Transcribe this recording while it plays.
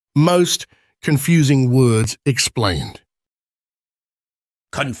Most confusing words explained.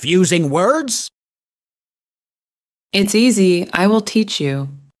 Confusing words? It's easy. I will teach you.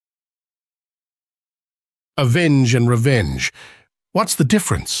 Avenge and revenge. What's the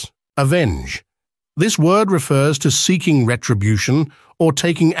difference? Avenge. This word refers to seeking retribution or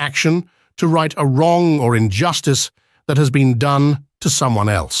taking action to right a wrong or injustice that has been done to someone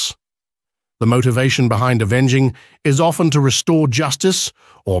else. The motivation behind avenging is often to restore justice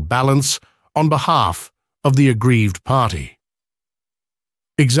or balance on behalf of the aggrieved party.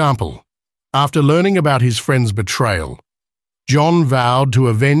 Example: after learning about his friend's betrayal, John vowed to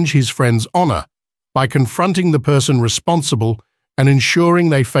avenge his friend's honor by confronting the person responsible and ensuring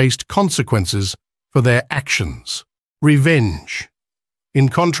they faced consequences for their actions. Revenge. In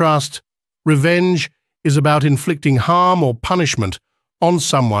contrast, revenge is about inflicting harm or punishment on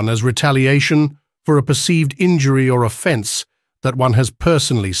someone as retaliation for a perceived injury or offense that one has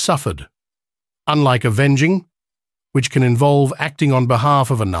personally suffered. Unlike avenging, which can involve acting on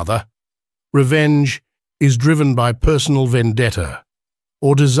behalf of another, revenge is driven by personal vendetta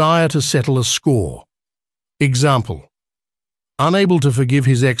or desire to settle a score. Example: unable to forgive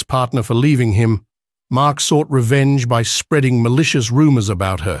his ex-partner for leaving him, Mark sought revenge by spreading malicious rumors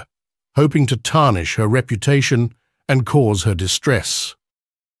about her, hoping to tarnish her reputation and cause her distress.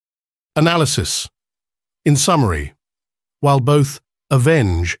 Analysis. In summary, while both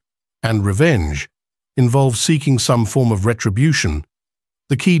avenge and revenge involve seeking some form of retribution,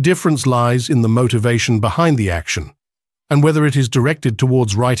 the key difference lies in the motivation behind the action and whether it is directed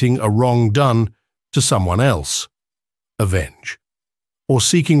towards righting a wrong done to someone else, avenge, or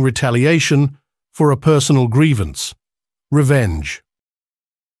seeking retaliation for a personal grievance, revenge.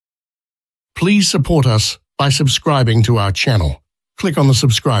 Please support us by subscribing to our channel. Click on the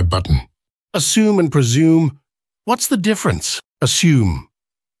subscribe button. Assume and presume. What's the difference? Assume.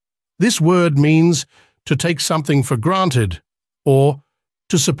 This word means to take something for granted or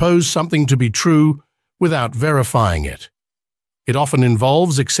to suppose something to be true without verifying it. It often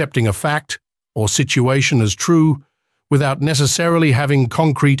involves accepting a fact or situation as true without necessarily having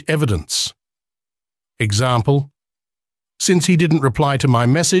concrete evidence. Example: since he didn't reply to my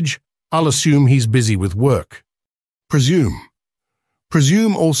message, I'll assume he's busy with work. Presume.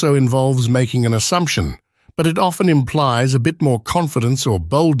 Presume also involves making an assumption, but it often implies a bit more confidence or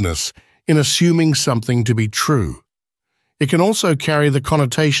boldness in assuming something to be true. It can also carry the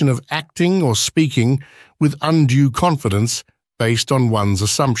connotation of acting or speaking with undue confidence based on one's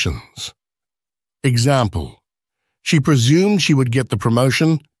assumptions. Example: she presumed she would get the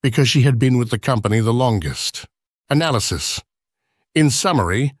promotion because she had been with the company the longest. Analysis. In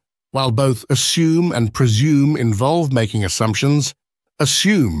summary, while both assume and presume involve making assumptions,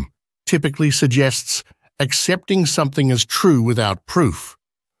 assume typically suggests accepting something as true without proof,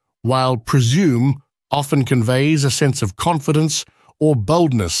 while presume often conveys a sense of confidence or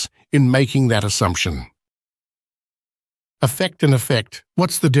boldness in making that assumption. Affect and effect.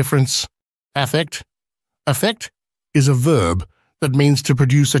 What's the difference? Affect. Affect is a verb that means to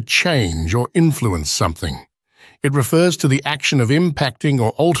produce a change or influence something. It refers to the action of impacting or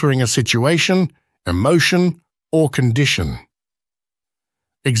altering a situation, emotion, or condition.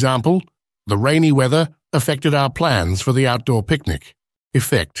 Example: the rainy weather affected our plans for the outdoor picnic.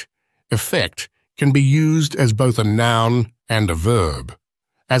 Effect. Effect can be used as both a noun and a verb.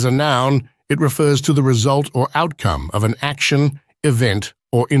 As a noun, it refers to the result or outcome of an action, event,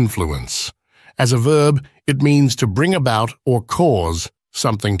 or influence. As a verb, it means to bring about or cause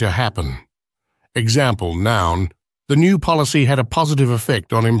something to happen. Example: noun, the new policy had a positive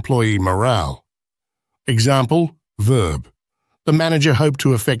effect on employee morale. Example: verb, the manager hoped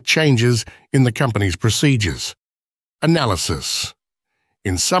to effect changes in the company's procedures. Analysis.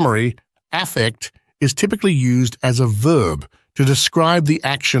 In summary, affect is typically used as a verb to describe the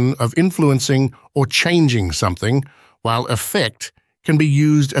action of influencing or changing something, while effect can be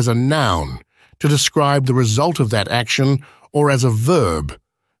used as a noun to describe the result of that action, or as a verb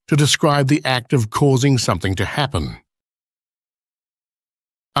to describe the act of causing something to happen.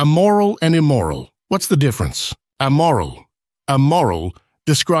 Amoral and immoral. What's the difference? Amoral. Amoral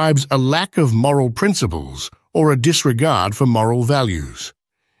describes a lack of moral principles or a disregard for moral values.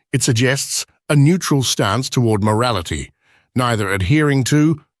 It suggests a neutral stance toward morality, neither adhering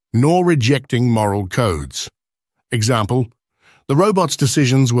to nor rejecting moral codes. Example: the robot's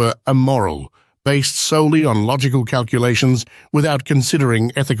decisions were immoral, based solely on logical calculations without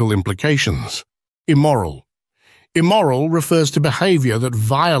considering ethical implications. Immoral. Immoral refers to behavior that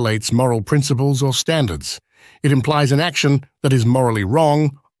violates moral principles or standards. It implies an action that is morally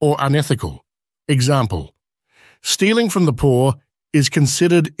wrong or unethical. Example: stealing from the poor is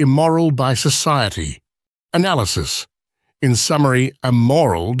considered immoral by society. Analysis. In summary,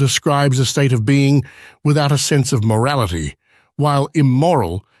 amoral describes a state of being without a sense of morality, while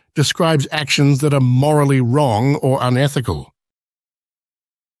immoral describes actions that are morally wrong or unethical.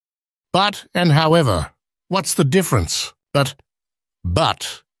 But and however. What's the difference?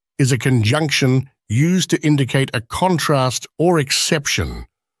 But is a conjunction used to indicate a contrast or exception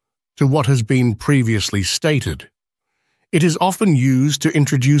to what has been previously stated. It is often used to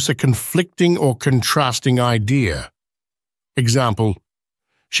introduce a conflicting or contrasting idea. Example,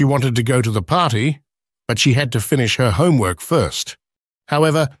 she wanted to go to the party, but she had to finish her homework first.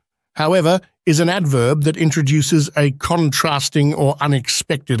 However is an adverb that introduces a contrasting or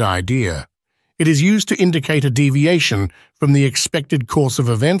unexpected idea. It is used to indicate a deviation from the expected course of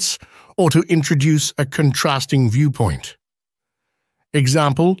events or to introduce a contrasting viewpoint.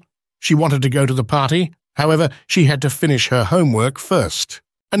 Example, she wanted to go to the party, however, she had to finish her homework first.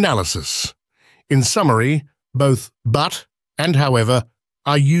 Analysis. In summary, both but and however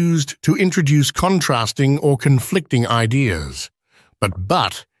are used to introduce contrasting or conflicting ideas.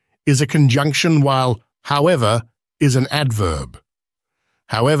 But is a conjunction while however is an adverb.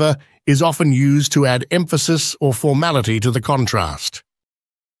 However is often used to add emphasis or formality to the contrast.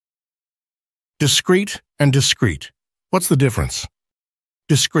 Discrete and discrete. What's the difference?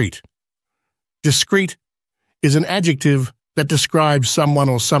 Discrete. Discrete is an adjective that describes someone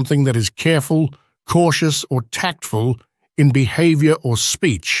or something that is careful, cautious, or tactful in behavior or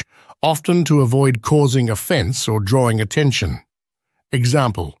speech, often to avoid causing offense or drawing attention.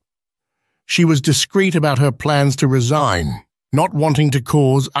 Example, she was discreet about her plans to resign, not wanting to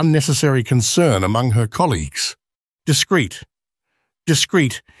cause unnecessary concern among her colleagues. Discrete.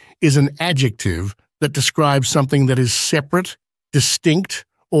 Discrete is an adjective that describes something that is separate, distinct,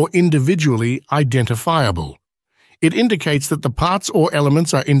 or individually identifiable. It indicates that the parts or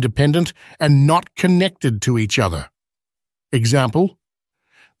elements are independent and not connected to each other. Example,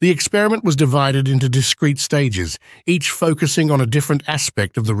 the experiment was divided into discrete stages, each focusing on a different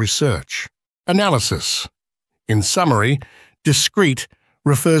aspect of the research. Analysis. In summary, discrete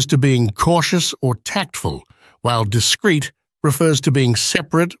refers to being cautious or tactful, while discrete refers to being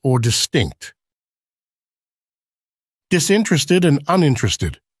separate or distinct. Disinterested and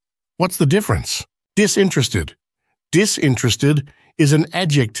uninterested. What's the difference? Disinterested. Disinterested is an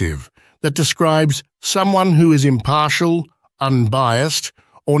adjective that describes someone who is impartial, unbiased,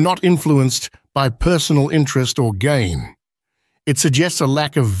 or not influenced by personal interest or gain. It suggests a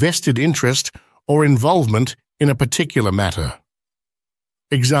lack of vested interest or involvement in a particular matter.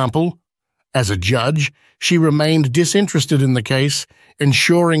 Example, as a judge, she remained disinterested in the case,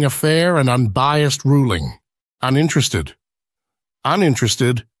 ensuring a fair and unbiased ruling. Uninterested.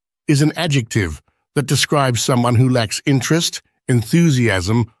 Uninterested is an adjective that describes someone who lacks interest,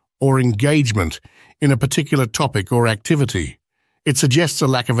 enthusiasm, or engagement in a particular topic or activity. It suggests a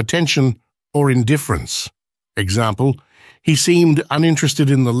lack of attention or indifference. Example, he seemed uninterested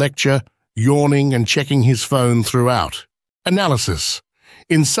in the lecture, yawning and checking his phone throughout. Analysis.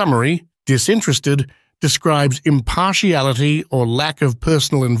 In summary, disinterested describes impartiality or lack of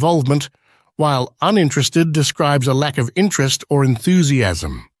personal involvement, while uninterested describes a lack of interest or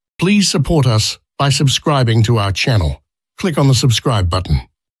enthusiasm. Please support us by subscribing to our channel. Click on the subscribe button.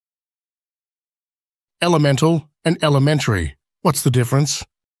 Elemental and elementary. What's the difference?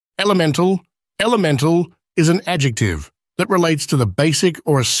 Elemental is an adjective that relates to the basic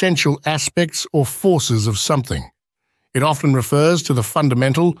or essential aspects or forces of something. It often refers to the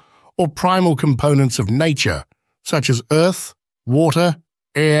fundamental or primal components of nature, such as earth, water,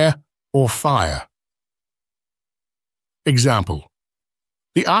 air, or fire. Example,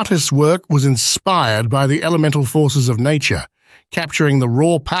 the artist's work was inspired by the elemental forces of nature, capturing the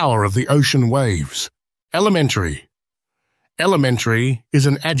raw power of the ocean waves. Elementary. Elementary is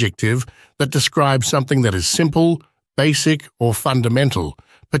an adjective that describes something that is simple, basic, or fundamental,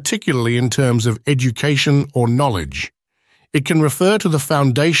 particularly in terms of education or knowledge. It can refer to the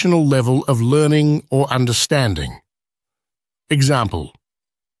foundational level of learning or understanding. Example,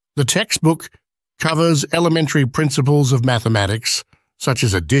 the textbook covers elementary principles of mathematics, such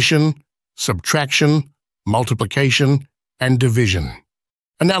as addition, subtraction, multiplication, and division.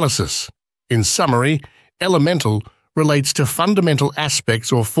 Analysis. In summary, elemental relates to fundamental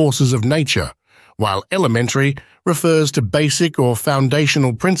aspects or forces of nature, while elementary refers to basic or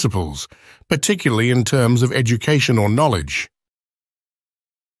foundational principles, particularly in terms of education or knowledge.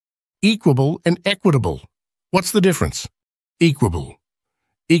 Equable and equitable. What's the difference? Equable.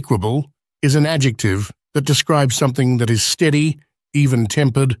 Equable is an adjective that describes something that is steady,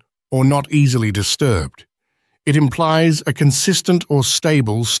 even-tempered, or not easily disturbed. It implies a consistent or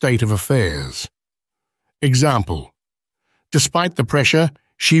stable state of affairs. Example: despite the pressure,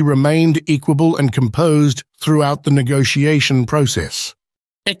 she remained equable and composed throughout the negotiation process.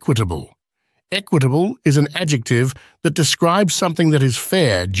 Equitable. Equitable is an adjective that describes something that is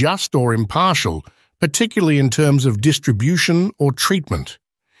fair, just, or impartial, particularly in terms of distribution or treatment.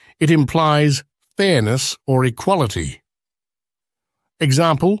 It implies fairness or equality.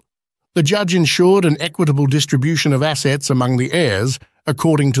 Example: the judge ensured an equitable distribution of assets among the heirs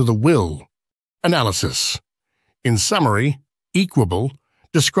according to the will. Analysis. In summary, equable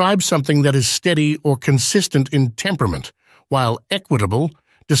describes something that is steady or consistent in temperament, while equitable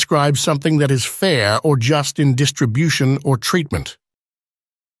describes something that is fair or just in distribution or treatment.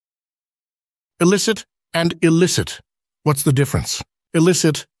 Illicit and illicit. What's the difference?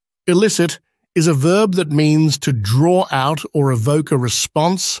 Illicit. Illicit is a verb that means to draw out or evoke a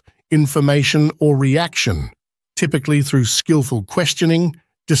response, information, or reaction, typically through skillful questioning,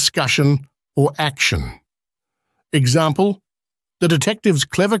 discussion, or action. Example: the detective's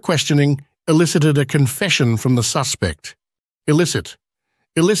clever questioning elicited a confession from the suspect. Illicit.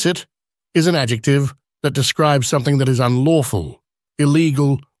 Illicit is an adjective that describes something that is unlawful,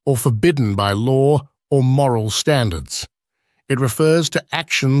 illegal, or forbidden by law or moral standards. It refers to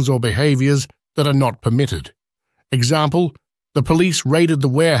actions or behaviors that are not permitted. Example: the police raided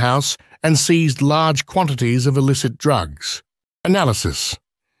the warehouse and seized large quantities of illicit drugs. Analysis.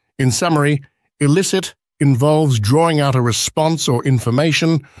 In summary, illicit involves drawing out a response or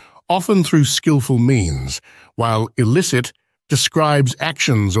information, often through skillful means, while illicit describes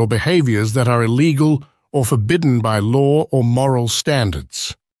actions or behaviors that are illegal or forbidden by law or moral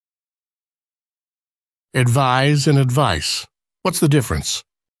standards. Advise and advice. What's the difference?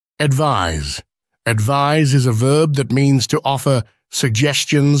 Advise. Advise is a verb that means to offer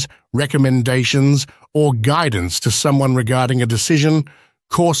suggestions, recommendations, or guidance to someone regarding a decision,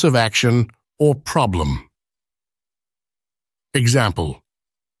 course of action, or problem. Example: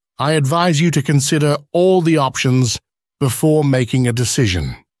 I advise you to consider all the options before making a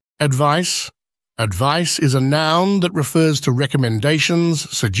decision. Advice. Advice is a noun that refers to recommendations,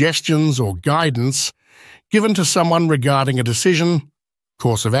 suggestions, or guidance given to someone regarding a decision,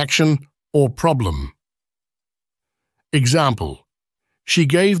 course of action, or problem. Example: she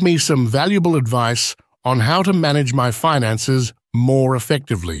gave me some valuable advice on how to manage my finances more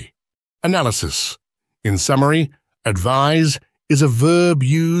effectively. Analysis. In summary, advise is a verb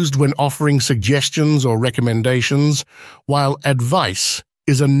used when offering suggestions or recommendations, while advice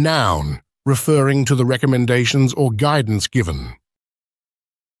is a noun referring to the recommendations or guidance given.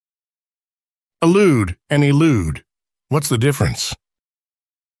 Allude and elude. What's the difference?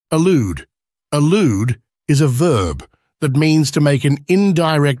 Allude. Allude is a verb that means to make an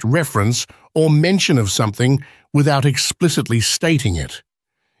indirect reference or mention of something without explicitly stating it.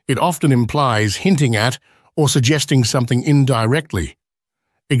 It often implies hinting at or suggesting something indirectly.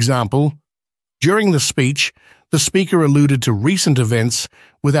 Example: during the speech, the speaker alluded to recent events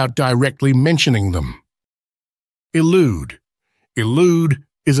without directly mentioning them. Elude. Elude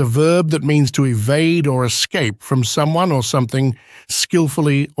is a verb that means to evade or escape from someone or something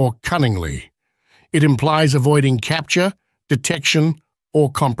skillfully or cunningly. It implies avoiding capture, detection,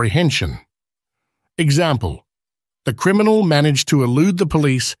 or comprehension. Example: the criminal managed to elude the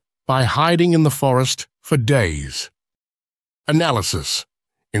police by hiding in the forest for days. Analysis.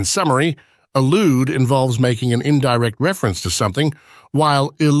 In summary, allude involves making an indirect reference to something,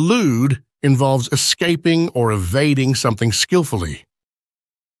 while elude involves escaping or evading something skillfully.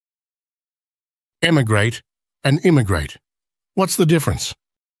 Emigrate and immigrate. What's the difference?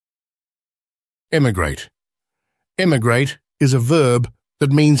 Emigrate. Emigrate is a verb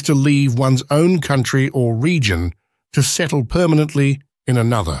that means to leave one's own country or region to settle permanently in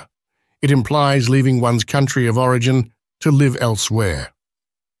another. It implies leaving one's country of origin to live elsewhere.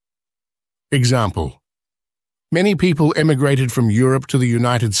 Example: many people emigrated from Europe to the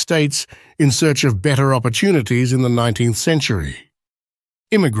United States in search of better opportunities in the 19th century.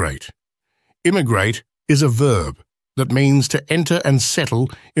 Immigrate. Immigrate is a verb that means to enter and settle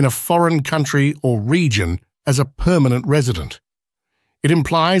in a foreign country or region as a permanent resident. It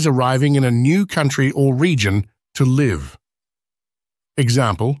implies arriving in a new country or region to live.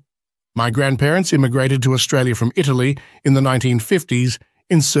 Example: my grandparents immigrated to Australia from Italy in the 1950s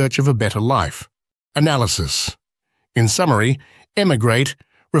in search of a better life. Analysis. In summary, emigrate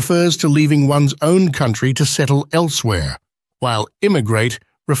refers to leaving one's own country to settle elsewhere, while immigrate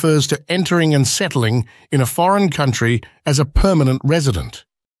refers to entering and settling in a foreign country as a permanent resident.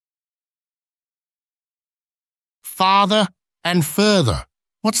 Farther and further.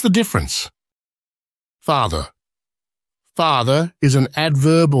 What's the difference? Father. Father is an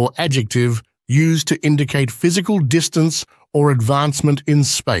adverb or adjective used to indicate physical distance or advancement in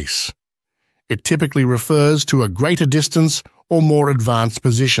space. It typically refers to a greater distance or more advanced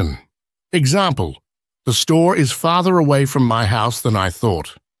position. Example: the store is farther away from my house than I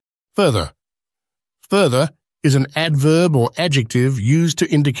thought. Further. Further is an adverb or adjective used to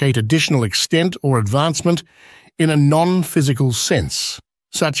indicate additional extent or advancement in a non-physical sense,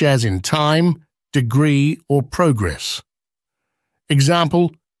 such as in time, degree, or progress.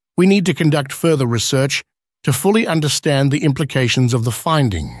 Example: we need to conduct further research to fully understand the implications of the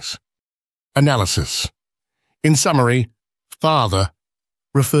findings. Analysis. In summary, farther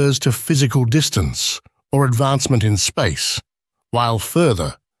refers to physical distance or advancement in space, while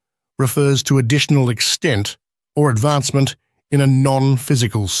further refers to additional extent or advancement in a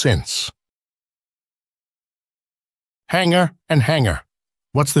non-physical sense. Hanger and hanger.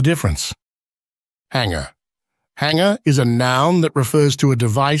 What's the difference? Hanger. Hanger is a noun that refers to a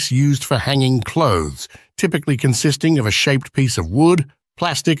device used for hanging clothes, typically consisting of a shaped piece of wood,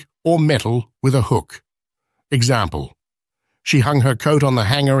 plastic, or metal with a hook. Example: she hung her coat on the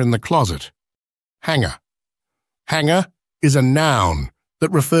hanger in the closet. Hanger. Hanger is a noun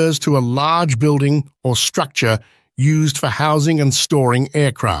that refers to a large building or structure used for housing and storing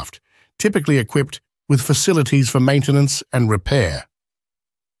aircraft, typically equipped with facilities for maintenance and repair.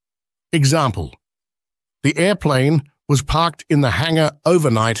 Example: the airplane was parked in the hangar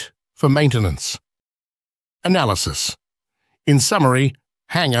overnight for maintenance. Analysis. In summary,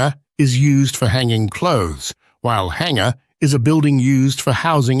 hanger is used for hanging clothes, while hangar is a building used for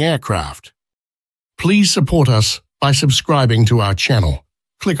housing aircraft. Please support us by subscribing to our channel.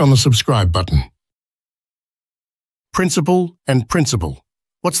 Click on the subscribe button. Principle and principle.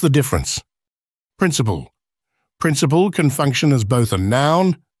 What's the difference? Principle. Principle can function as both a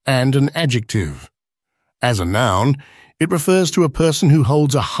noun and an adjective. As a noun, it refers to a person who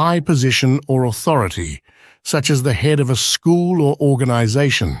holds a high position or authority, such as the head of a school or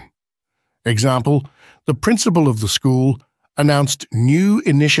organization. Example: the principal of the school announced new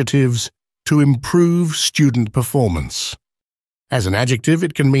initiatives to improve student performance. As an adjective,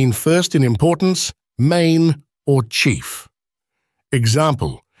 it can mean first in importance, main, or chief.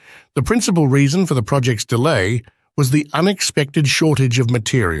 Example: the principal reason for the project's delay was the unexpected shortage of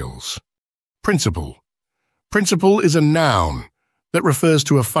materials. Principle. Principle is a noun that refers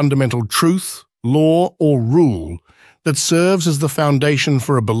to a fundamental truth, law, or rule that serves as the foundation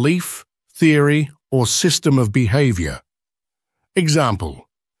for a belief, theory, or system of behavior. Example: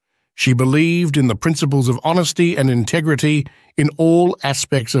 she believed in the principles of honesty and integrity in all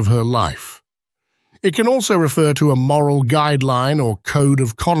aspects of her life. It can also refer to a moral guideline or code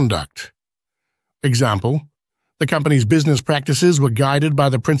of conduct. Example: the company's business practices were guided by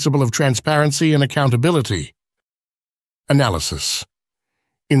the principle of transparency and accountability. Analysis.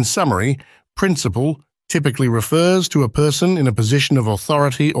 In summary, principle typically refers to a person in a position of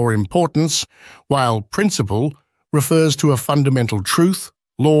authority or importance, while principle refers to a fundamental truth,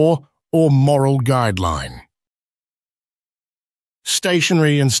 law, or moral guideline.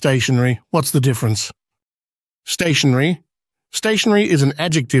 Stationary and stationary. What's the difference? Stationary. Stationary is an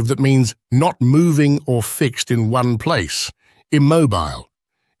adjective that means not moving or fixed in one place, immobile.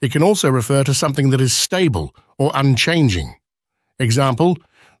 It can also refer to something that is stable or unchanging. Example: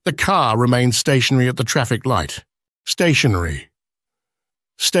 the car remains stationary at the traffic light. Stationary.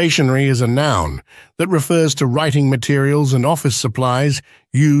 Stationary is a noun that refers to writing materials and office supplies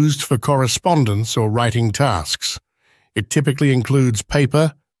used for correspondence or writing tasks. It typically includes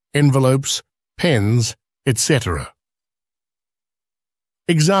paper, envelopes, pens, etc.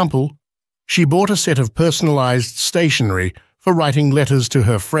 Example: she bought a set of personalized stationery for writing letters to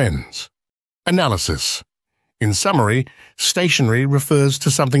her friends. Analysis. In summary, stationery refers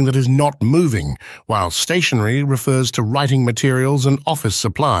to something that is not moving, while stationery refers to writing materials and office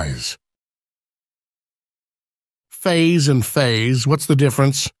supplies. Phase and phase. What's the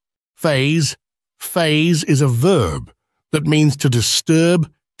difference? Phase. Phase is a verb that means to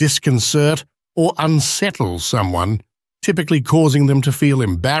disturb, disconcert, or unsettle someone, typically causing them to feel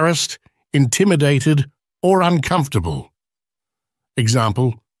embarrassed, intimidated, or uncomfortable.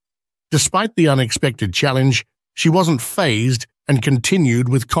 Example: despite the unexpected challenge, she wasn't fazed and continued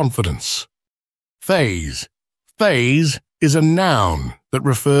with confidence. Phase. Phase is a noun that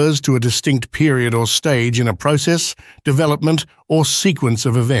refers to a distinct period or stage in a process, development, or sequence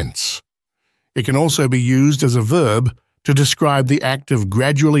of events. It can also be used as a verb to describe the act of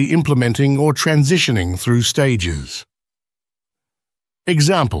gradually implementing or transitioning through stages.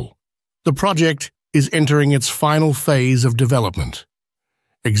 Example: the project is entering its final phase of development.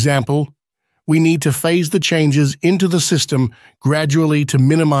 Example: we need to phase the changes into the system gradually to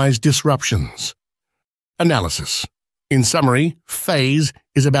minimize disruptions. Analysis. In summary, phase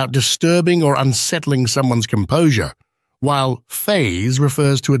is about disturbing or unsettling someone's composure, while phase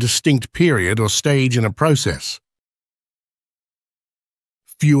refers to a distinct period or stage in a process.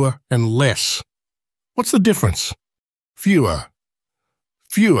 Fewer and less. What's the difference? Fewer.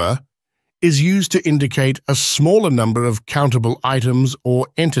 Fewer is used to indicate a smaller number of countable items or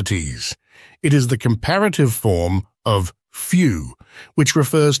entities. It is the comparative form of few, which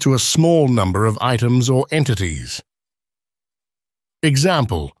refers to a small number of items or entities.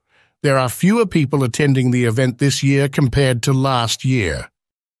 Example: there are fewer people attending the event this year compared to last year.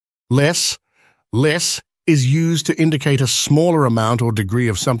 Less is used to indicate a smaller amount or degree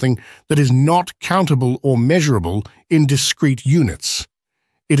of something that is not countable or measurable in discrete units.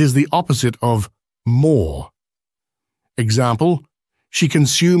 It is the opposite of more. Example: she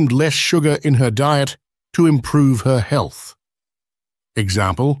consumed less sugar in her diet to improve her health.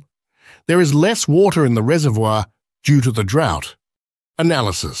 Example: there is less water in the reservoir due to the drought.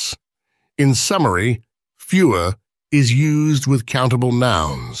 Analysis. In summary, fewer is used with countable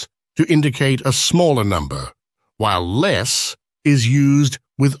nouns to indicate a smaller number, while less is used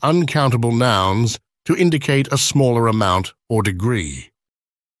with uncountable nouns to indicate a smaller amount or degree.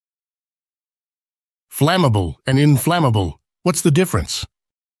 Flammable and inflammable. What's the difference?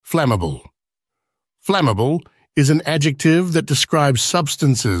 Flammable. Flammable is an adjective that describes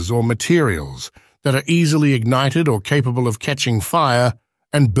substances or materials that are easily ignited or capable of catching fire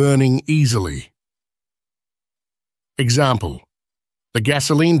and burning easily. Example: the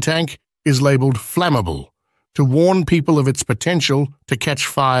gasoline tank is labeled flammable to warn people of its potential to catch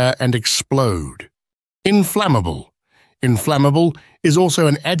fire and explode. Inflammable. Inflammable is also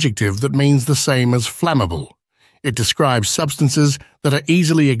an adjective that means the same as flammable. It describes substances that are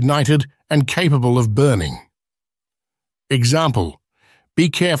easily ignited and capable of burning. Example: be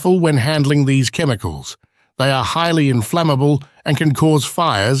careful when handling these chemicals. They are highly inflammable and can cause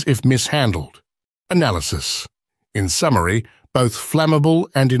fires if mishandled. Analysis. In summary, both flammable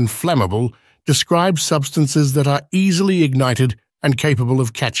and inflammable describe substances that are easily ignited and capable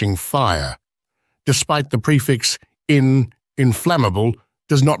of catching fire. Despite the prefix in, inflammable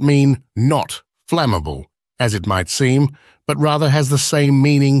does not mean not flammable, as it might seem, but rather has the same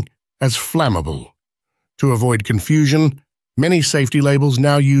meaning as flammable. To avoid confusion, many safety labels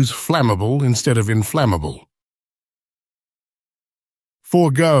now use flammable instead of inflammable.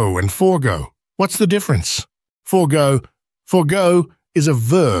 Forego and forego. What's the difference? Forego. Forego is a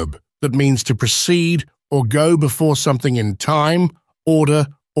verb that means to proceed or go before something in time, order,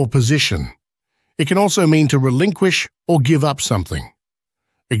 or position. It can also mean to relinquish or give up something.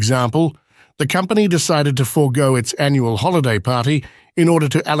 Example: the company decided to forego its annual holiday party in order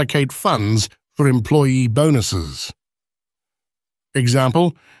to allocate funds for employee bonuses. Example: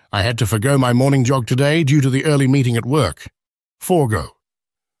 I had to forgo my morning jog today due to the early meeting at work. Forego.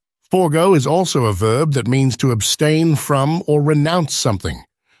 Forego is also a verb that means to abstain from or renounce something,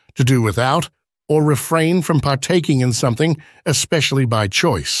 to do without or refrain from partaking in something, especially by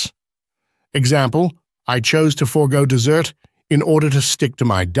choice. Example: I chose to forego dessert in order to stick to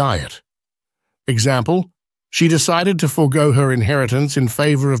my diet. Example: she decided to forego her inheritance in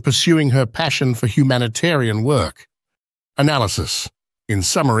favor of pursuing her passion for humanitarian work. Analysis. In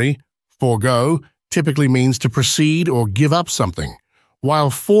summary, forego typically means to proceed or give up something, while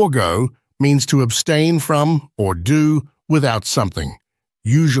forego means to abstain from or do without something,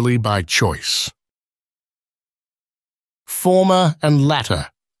 usually by choice. Former and latter.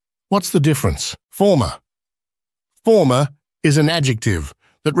 What's the difference? Former. Former is an adjective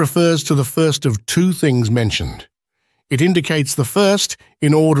that refers to the first of two things mentioned. It indicates the first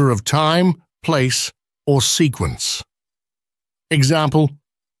in order of time, place, or sequence. Example: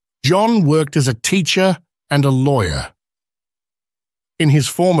 John worked as a teacher and a lawyer. In his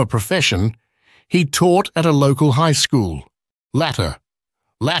former profession, he taught at a local high school. Latter.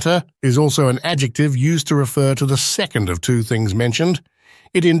 Latter is also an adjective used to refer to the second of two things mentioned.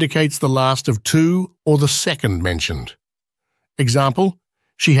 It indicates the last of two or the second mentioned. Example: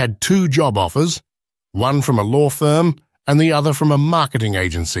 she had two job offers, one from a law firm and the other from a marketing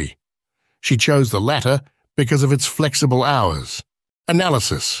agency. She chose the latter because of its flexible hours.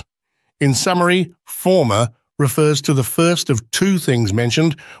 Analysis. In summary, former refers to the first of two things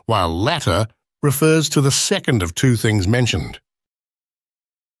mentioned, while latter refers to the second of two things mentioned.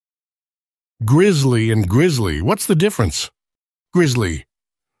 Grisly and grisly. What's the difference? Grisly.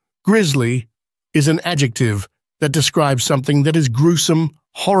 Grisly is an adjective that describes something that is gruesome,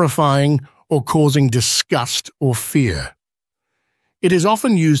 horrifying, or causing disgust or fear. It is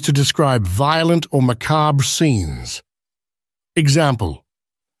often used to describe violent or macabre scenes. Example: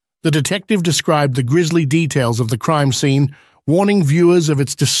 the detective described the grisly details of the crime scene, warning viewers of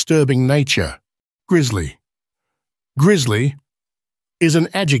its disturbing nature. Grisly. Grisly is an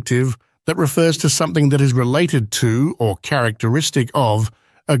adjective that refers to something that is related to or characteristic of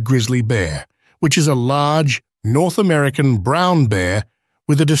a grizzly bear, which is a large, North American brown bear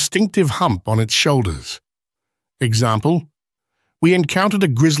with a distinctive hump on its shoulders. Example: we encountered a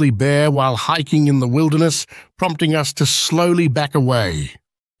grizzly bear while hiking in the wilderness, prompting us to slowly back away.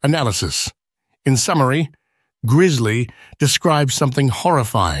 Analysis. In summary, grisly describes something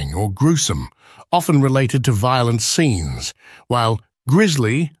horrifying or gruesome, often related to violent scenes, while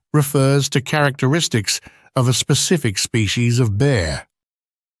grizzly refers to characteristics of a specific species of bear.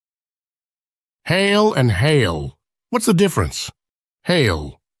 Hale and hale. What's the difference?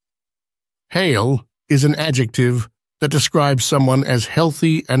 Hale. Hale is an adjective that describes someone as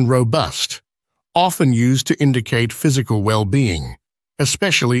healthy and robust, often used to indicate physical well-being,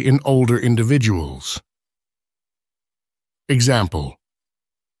 especially in older individuals. Example: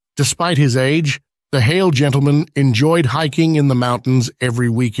 despite his age, the Hale gentleman enjoyed hiking in the mountains every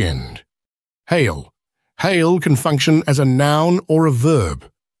weekend. Hale. Hale can function as a noun or a verb.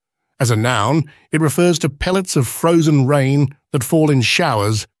 As a noun, it refers to pellets of frozen rain that fall in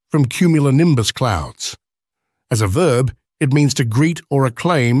showers from cumulonimbus clouds. As a verb, it means to greet or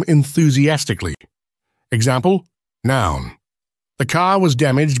acclaim enthusiastically. Example: noun. The car was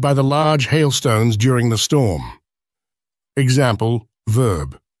damaged by the large hailstones during the storm. Example: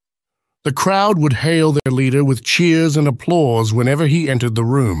 verb. The crowd would hail their leader with cheers and applause whenever he entered the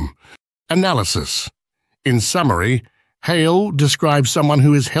room. Analysis. In summary, hale describes someone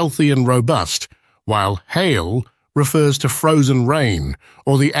who is healthy and robust, while hail refers to frozen rain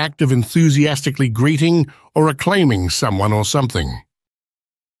or the act of enthusiastically greeting or acclaiming someone or something.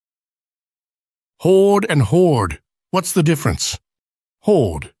 Hoard and hoard. What's the difference?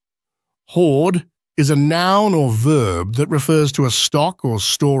 Hoard. Hoard is a noun or verb that refers to a stock or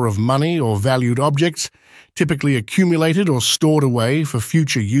store of money or valued objects, typically accumulated or stored away for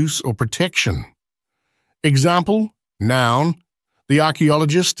future use or protection. Example: noun. The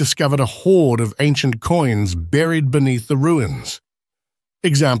archaeologists discovered a hoard of ancient coins buried beneath the ruins.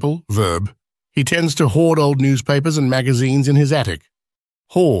 Example: verb. He tends to hoard old newspapers and magazines in his attic.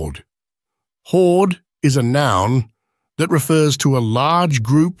 Hoard. Hoard is a noun that refers to a large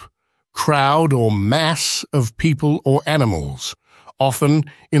group, crowd, or mass of people or animals, often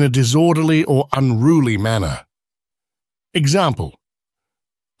in a disorderly or unruly manner. Example: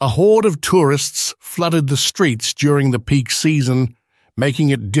 a horde of tourists flooded the streets during the peak season, making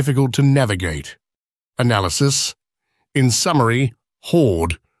it difficult to navigate. Analysis. In summary,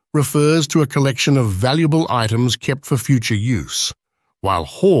 hoard refers to a collection of valuable items kept for future use, while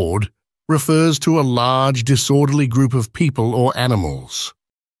hoard refers to a large, disorderly group of people or animals.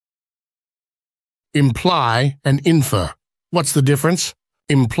 Imply and infer. What's the difference?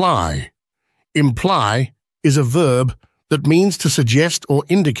 Imply. Imply is a verb that means to suggest or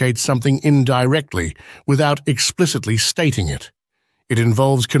indicate something indirectly without explicitly stating it. It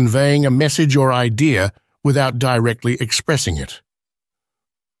involves conveying a message or idea without directly expressing it.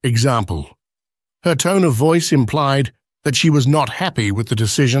 Example: her tone of voice implied that she was not happy with the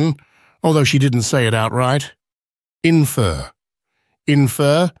decision, although she didn't say it outright. Infer.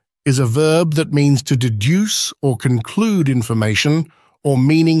 Infer is a verb that means to deduce or conclude information or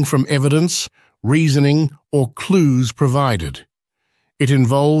meaning from evidence, reasoning, or clues provided. It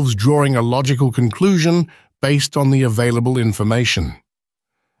involves drawing a logical conclusion based on the available information.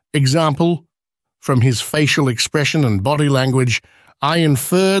 Example: from his facial expression and body language, I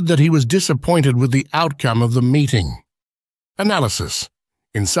inferred that he was disappointed with the outcome of the meeting. Analysis.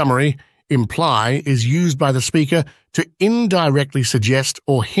 In summary, imply is used by the speaker to indirectly suggest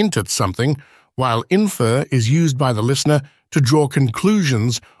or hint at something, while infer is used by the listener to draw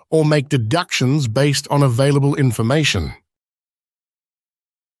conclusions or make deductions based on available information.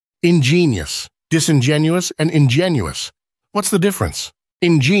 Ingenious, disingenuous, and ingenuous. What's the difference?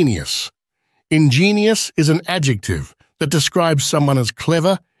 Ingenious. Ingenious is an adjective that describes someone as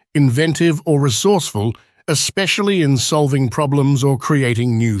clever, inventive, or resourceful, especially in solving problems or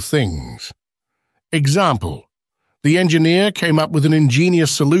creating new things. Example: the engineer came up with an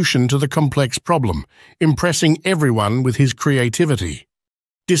ingenious solution to the complex problem, impressing everyone with his creativity.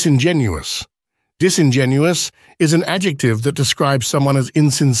 Disingenuous. Disingenuous is an adjective that describes someone as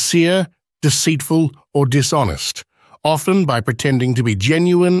insincere, deceitful, or dishonest, often by pretending to be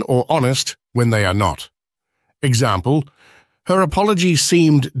genuine or honest when they are not. Example: Her apology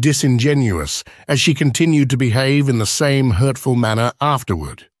seemed disingenuous as she continued to behave in the same hurtful manner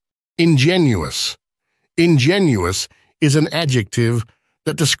afterward. Ingenuous. Ingenuous is an adjective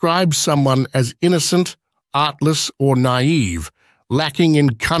that describes someone as innocent, artless, or naive, lacking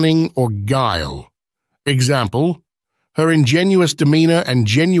in cunning or guile. Example: her ingenuous demeanor and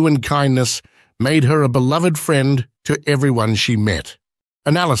genuine kindness made her a beloved friend to everyone she met.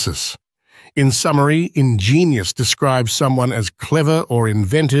 Analysis. In summary, ingenious describes someone as clever or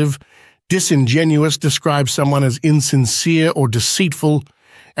inventive, disingenuous describes someone as insincere or deceitful,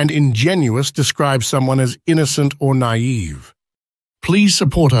 and ingenuous describes someone as innocent or naive. Please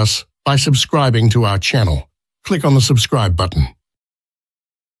support us by subscribing to our channel. Click on the subscribe button.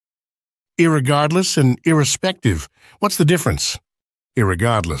 Irregardless and irrespective. What's the difference?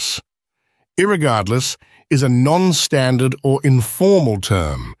 Irregardless. Irregardless is a non-standard or informal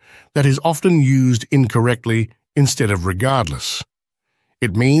term that is often used incorrectly instead of regardless.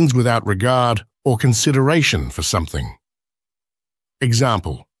 It means without regard or consideration for something.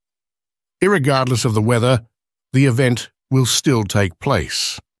 Example: irregardless of the weather, the event will still take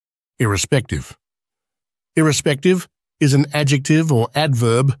place. Irrespective. Irrespective is an adjective or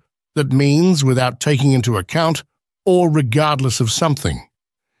adverb that means without taking into account or regardless of something.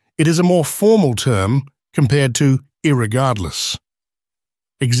 It is a more formal term compared to irregardless.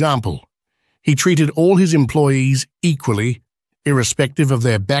 Example: he treated all his employees equally, irrespective of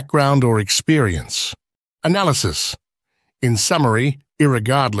their background or experience. Analysis. In summary,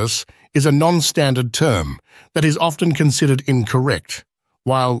 irregardless is a non-standard term that is often considered incorrect,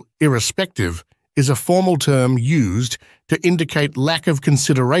 while irrespective is a formal term used to indicate lack of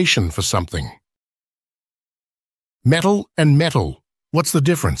consideration for something. Metal and metal. What's the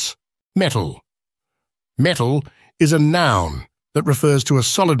difference? Metal. Metal is a noun that refers to a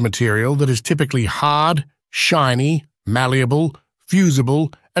solid material that is typically hard, shiny, malleable,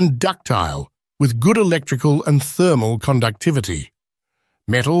 fusible, and ductile, with good electrical and thermal conductivity.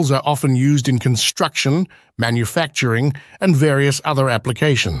 Metals are often used in construction, manufacturing, and various other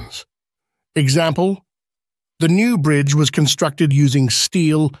applications. Example: the new bridge was constructed using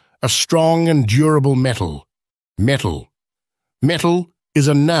steel, a strong and durable metal. Metal. Metal is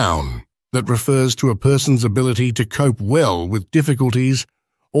a noun that refers to a person's ability to cope well with difficulties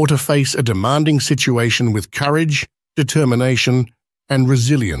or to face a demanding situation with courage, determination, and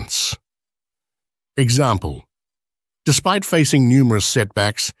resilience. Example: despite facing numerous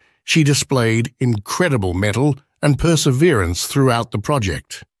setbacks, she displayed incredible mettle and perseverance throughout the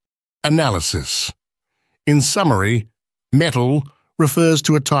project. Analysis. In summary, metal refers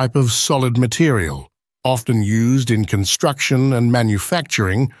to a type of solid material, often used in construction and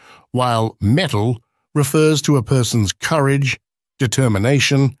manufacturing, while metal refers to a person's courage,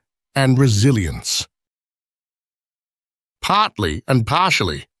 determination, and resilience. Partly and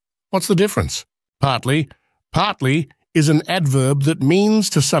partially. What's the difference? Partly. Partly is an adverb that means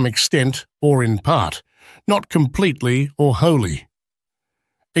to some extent or in part, not completely or wholly.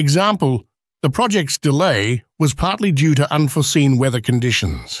 Example: the project's delay was partly due to unforeseen weather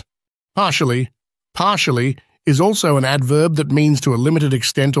conditions. Partially. Partially is also an adverb that means to a limited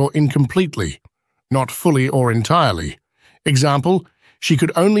extent or incompletely, not fully or entirely. Example: she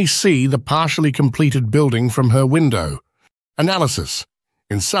could only see the partially completed building from her window. Analysis.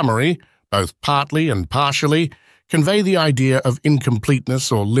 In summary, both partly and partially convey the idea of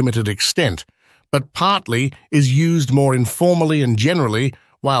incompleteness or limited extent, but partly is used more informally and generally,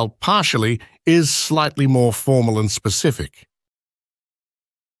 while partially is slightly more formal and specific.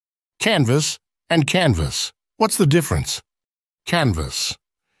 Canvas and canvas. What's the difference? Canvas.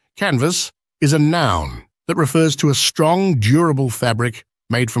 Canvas is a noun that refers to a strong, durable fabric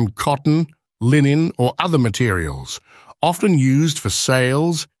made from cotton, linen, or other materials, often used for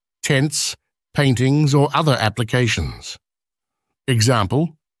sails, tents, paintings, or other applications.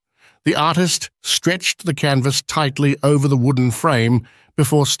 Example: the artist stretched the canvas tightly over the wooden frame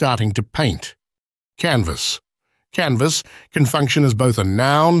before starting to paint. Canvas. Canvas can function as both a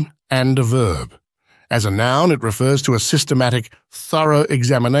noun and a verb. As a noun, it refers to a systematic, thorough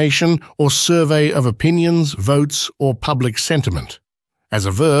examination or survey of opinions, votes, or public sentiment. As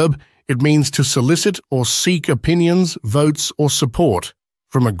a verb, it means to solicit or seek opinions, votes, or support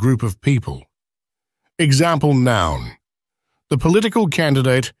from a group of people. Example noun: the political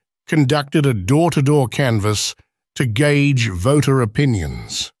candidate conducted a door-to-door canvass to gauge voter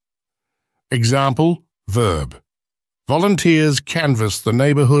opinions. Example verb: volunteers canvassed the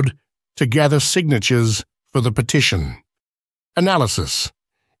neighborhood to gather signatures for the petition. Analysis.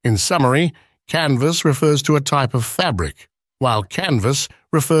 In summary, canvas refers to a type of fabric, while canvas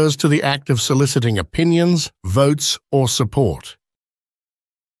refers to the act of soliciting opinions, votes, or support.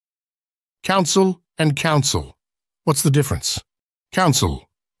 Council and council. What's the difference? Council.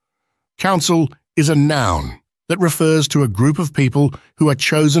 Council is a noun that refers to a group of people who are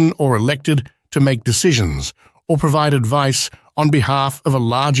chosen or elected to make decisions or provide advice on behalf of a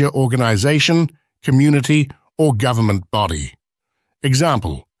larger organization, community, or government body.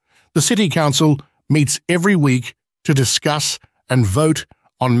 Example: the City Council meets every week to discuss and vote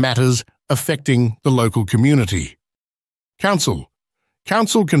on matters affecting the local community. Council.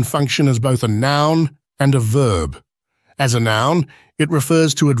 Council can function as both a noun and a verb. As a noun, it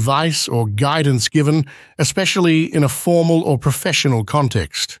refers to advice or guidance given, especially in a formal or professional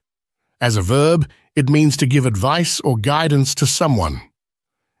context. As a verb, it means to give advice or guidance to someone.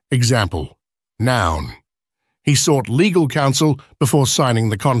 Example: noun. He sought legal counsel before signing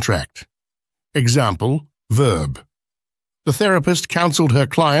the contract. Example: verb. The therapist counseled her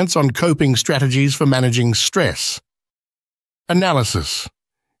clients on coping strategies for managing stress. Analysis.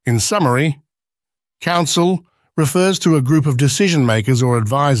 In summary, counsel refers to a group of decision-makers or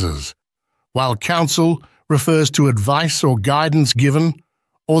advisors, while counsel refers to advice or guidance given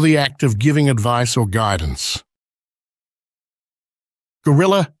or the act of giving advice or guidance.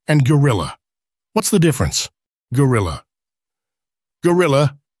 Gorilla and gorilla. What's the difference? Gorilla.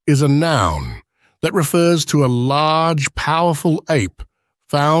 Gorilla is a noun that refers to a large, powerful ape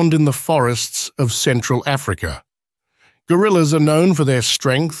found in the forests of Central Africa. Gorillas are known for their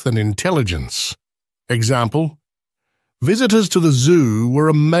strength and intelligence. Example: visitors to the zoo were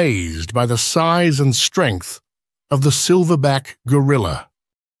amazed by the size and strength of the silverback gorilla.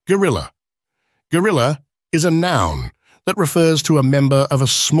 Gorilla. Gorilla is a noun that refers to a member of a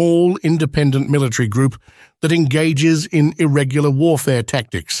small, independent military group that engages in irregular warfare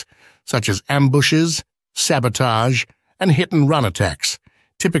tactics, such as ambushes, sabotage, and hit-and-run attacks,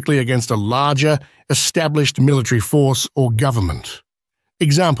 typically against a larger, established military force or government.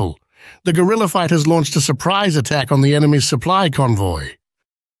 Example: the guerrilla fighters launched a surprise attack on the enemy's supply convoy.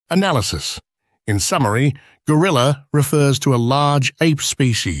 Analysis. In summary, gorilla refers to a large ape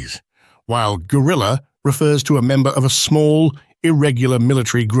species, while guerrilla refers to a member of a small, irregular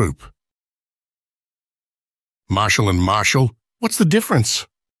military group. Martial and martial. What's the difference?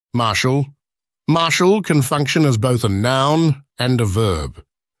 Martial. Martial can function as both a noun and a verb.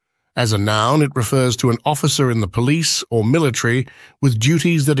 As a noun, it refers to an officer in the police or military with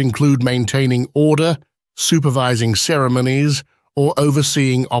duties that include maintaining order, supervising ceremonies, or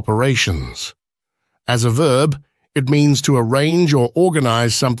overseeing operations. As a verb, it means to arrange or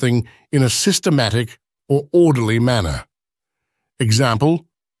organize something in a systematic or orderly manner. Example: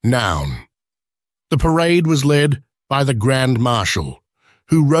 noun. The parade was led by the Grand Marshal,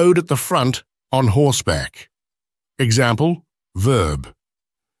 who rode at the front on horseback. Example: verb.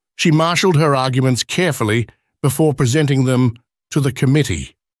 She marshaled her arguments carefully before presenting them to the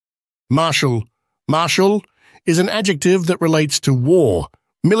committee. Martial. Martial is an adjective that relates to war,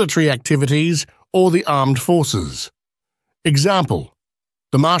 military activities, or the armed forces. Example: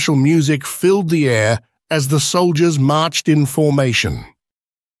 the martial music filled the air as the soldiers marched in formation.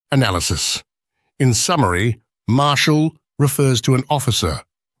 Analysis. In summary, martial refers to an officer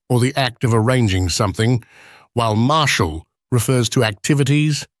or the act of arranging something, while martial refers to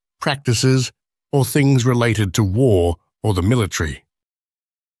activities, practices, or things related to war or the military.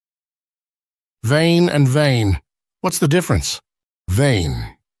 Vain and vain. What's the difference?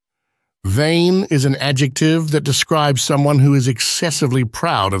 Vain. Vain is an adjective that describes someone who is excessively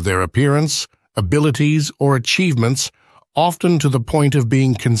proud of their appearance, abilities, or achievements, often to the point of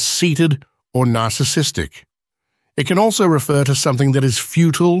being conceited or narcissistic. It can also refer to something that is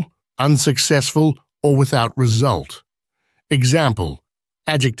futile, unsuccessful, or without result. Example: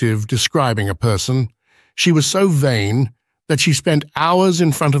 adjective describing a person: she was so vain that she spent hours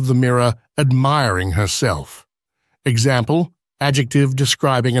in front of the mirror admiring herself. Example: adjective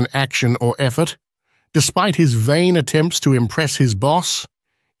describing an action or effort: despite his vain attempts to impress his boss,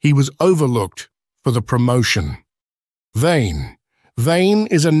 he was overlooked for the promotion. Vein. Vein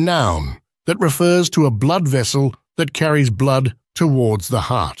is a noun that refers to a blood vessel that carries blood towards the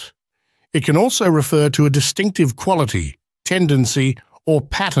heart. It can also refer to a distinctive quality, tendency, or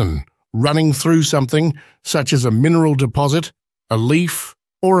pattern running through something, such as a mineral deposit, a leaf,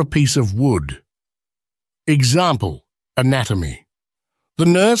 or a piece of wood. Example: anatomy. The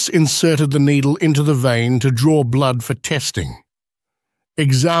nurse inserted the needle into the vein to draw blood for testing.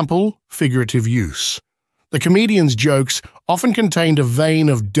 Example: figurative use. The comedian's jokes often contained a vein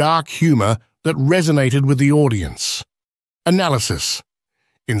of dark humor that resonated with the audience. Analysis.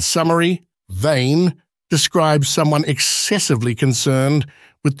 In summary, vain describes someone excessively concerned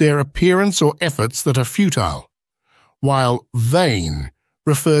with their appearance or efforts that are futile, while vein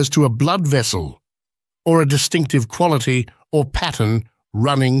refers to a blood vessel or a distinctive quality or pattern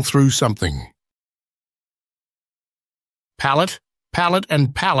running through something. Palette, palette,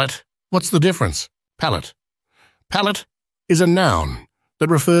 and palette. What's the difference? Palette. Palette is a noun that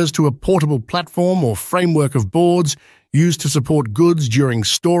refers to a portable platform or framework of boards used to support goods during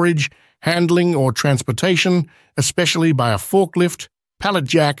storage, handling, or transportation, especially by a forklift, pallet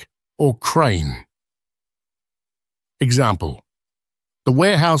jack, or crane. Example: the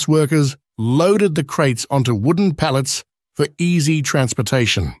warehouse workers loaded the crates onto wooden pallets for easy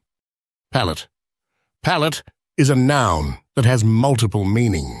transportation. Pallet. Pallet is a noun that has multiple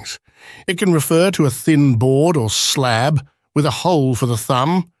meanings. It can refer to a thin board or slab with a hole for the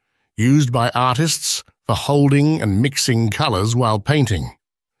thumb, used by artists for holding and mixing colors while painting.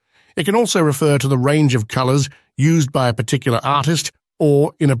 It can also refer to the range of colors used by a particular artist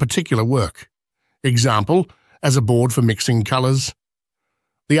or in a particular work. Example, as a board for mixing colors.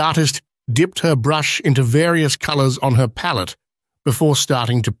 The artist dipped her brush into various colors on her palette before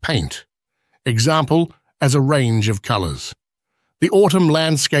starting to paint. Example, as a range of colors. The autumn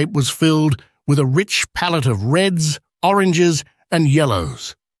landscape was filled with a rich palette of reds, oranges, and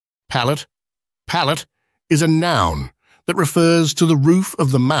yellows. Palette. Palette is a noun that refers to the roof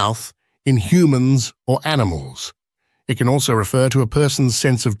of the mouth in humans or animals. It can also refer to a person's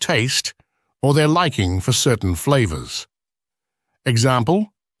sense of taste or their liking for certain flavors.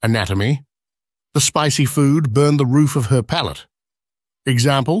 Example, anatomy. The spicy food burned the roof of her palate.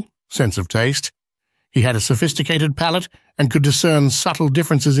 Example, sense of taste. He had a sophisticated palate and could discern subtle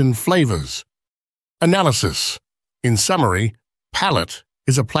differences in flavors. Analysis. In summary, palette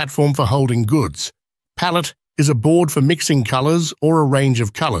is a platform for holding goods. Palette is a board for mixing colors or a range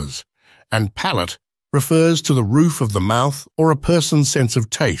of colors, and palate refers to the roof of the mouth or a person's sense of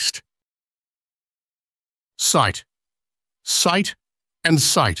taste. Sight. Sight and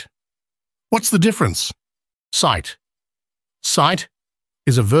sight. What's the difference? Sight. Sight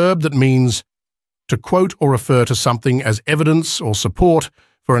is a verb that means to quote or refer to something as evidence or support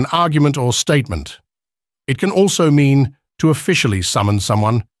for an argument or statement. It can also mean to officially summon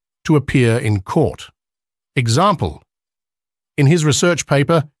someone to appear in court. Example: in his research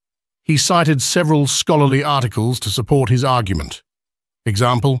paper, he cited several scholarly articles to support his argument.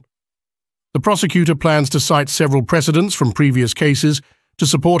 Example: the prosecutor plans to cite several precedents from previous cases to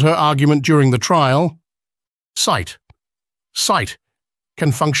support her argument during the trial. Sight. Sight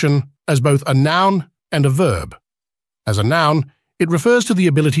can function as both a noun and a verb. As a noun, it refers to the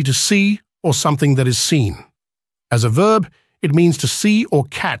ability to see or something that is seen. As a verb, it means to see or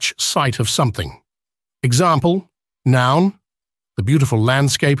catch sight of something. Example: noun, the beautiful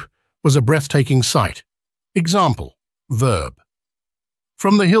landscape was a breathtaking sight. Example, verb.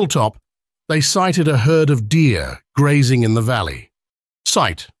 From the hilltop, they sighted a herd of deer grazing in the valley.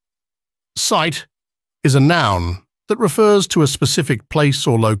 Sight. Sight is a noun that refers to a specific place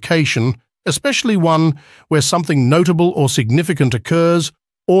or location, especially one where something notable or significant occurs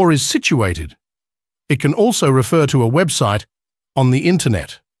or is situated. It can also refer to a website on the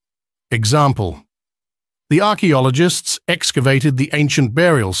internet. Example: the archaeologists excavated the ancient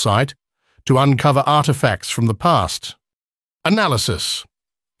burial site to uncover artifacts from the past. Analysis.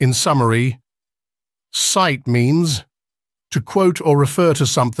 In summary, sight means to quote or refer to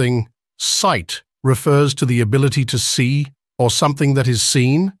something. Sight refers to the ability to see or something that is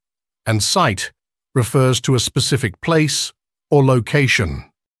seen, and sight refers to a specific place or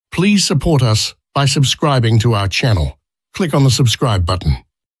location. Please support us by subscribing to our channel. Click on the subscribe button.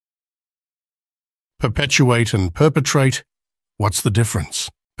 Perpetuate and perpetrate. What's the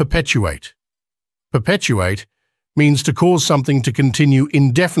difference? Perpetuate. Perpetuate means to cause something to continue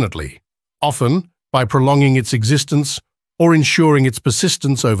indefinitely, often by prolonging its existence or ensuring its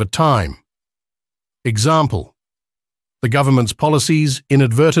persistence over time. Example: the government's policies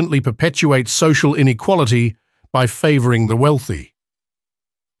inadvertently perpetuate social inequality by favoring the wealthy.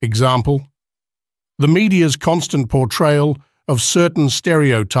 Example: the media's constant portrayal of certain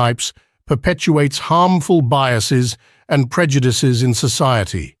stereotypes perpetuates harmful biases and prejudices in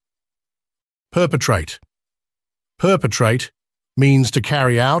society. Perpetrate. Perpetrate means to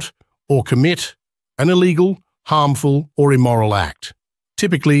carry out or commit an illegal, harmful, or immoral act,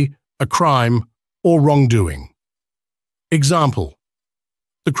 typically a crime or wrongdoing. Example: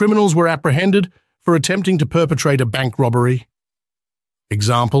 the criminals were apprehended for attempting to perpetrate a bank robbery.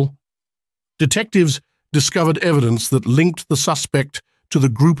 Example: detectives discovered evidence that linked the suspect to the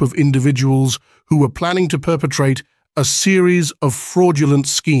group of individuals who were planning to perpetrate a series of fraudulent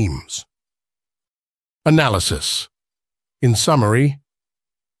schemes. Analysis. In summary,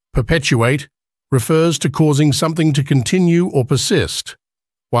 perpetuate refers to causing something to continue or persist,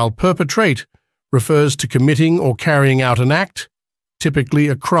 while perpetrate refers to committing or carrying out an act, typically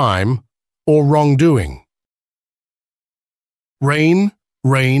a crime, or wrongdoing. Rain,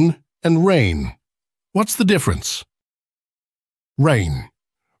 rain, and rain. What's the difference? Rain.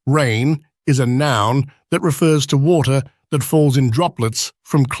 Rain is a noun that refers to water that falls in droplets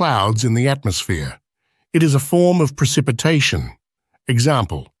from clouds in the atmosphere. It is a form of precipitation.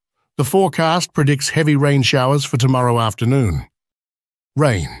 Example: the forecast predicts heavy rain showers for tomorrow afternoon.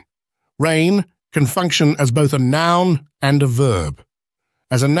 Rain. Rain can function as both a noun and a verb.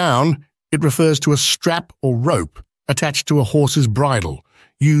 As a noun, it refers to a strap or rope attached to a horse's bridle,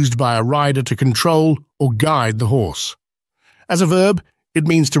 used by a rider to control or guide the horse. As a verb, it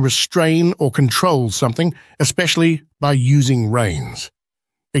means to restrain or control something, especially by using reins.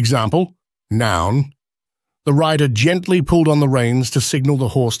 Example: noun. The rider gently pulled on the reins to signal the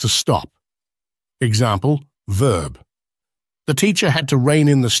horse to stop. Example: verb. The teacher had to rein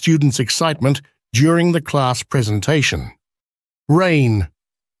in the students' excitement during the class presentation. Reign.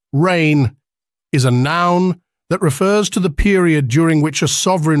 Reign is a noun that refers to the period during which a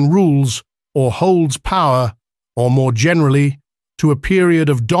sovereign rules or holds power, or more generally, to a period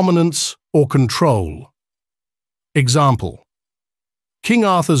of dominance or control. Example: King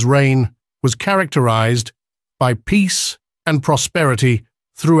Arthur's reign was characterized by peace and prosperity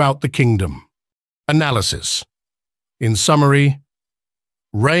throughout the kingdom. Analysis. In summary,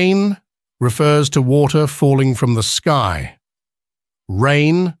 rain refers to water falling from the sky.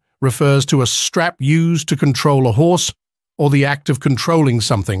 Rein refers to a strap used to control a horse or the act of controlling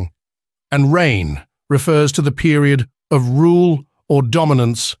something, and reign refers to the period of rule or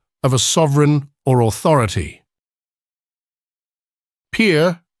dominance of a sovereign or authority.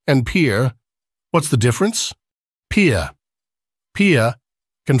 Peer and peer, what's the difference? Peer. Peer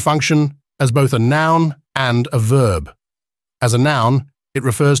can function as both a noun and a verb. As a noun, it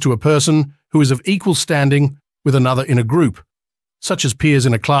refers to a person who is of equal standing with another in a group, such as peers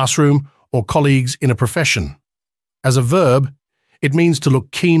in a classroom or colleagues in a profession. As a verb, it means to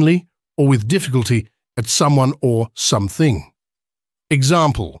look keenly or with difficulty at someone or something.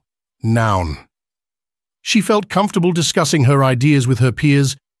 Example: noun. She felt comfortable discussing her ideas with her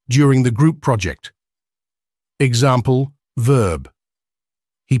peers during the group project. Example: verb.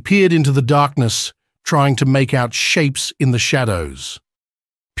 He peered into the darkness, trying to make out shapes in the shadows.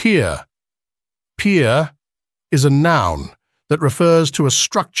 Peer. Peer is a noun that refers to a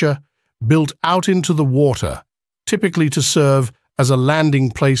structure built out into the water, typically to serve as a landing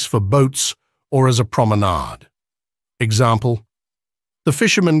place for boats or as a promenade. Example: the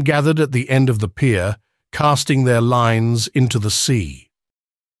fishermen gathered at the end of the pier, casting their lines into the sea.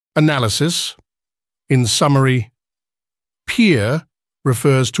 Analysis. In summary, peer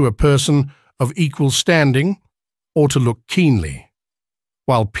refers to a person of equal standing or to look keenly,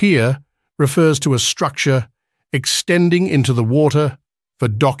 while pier refers to a structure extending into the water for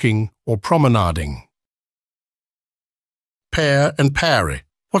docking or promenading. Pear and pear,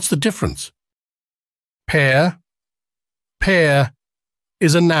 what's the difference? Pear. Pear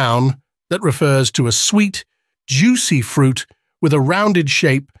is a noun that refers to a sweet, juicy fruit with a rounded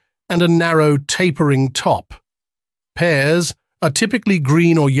shape and a narrow, tapering top. Pears are typically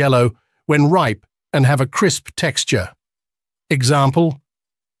green or yellow when ripe and have a crisp texture. Example: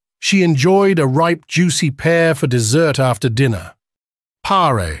 she enjoyed a ripe, juicy pear for dessert after dinner.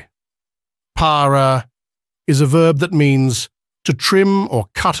 Pare. Para is a verb that means to trim or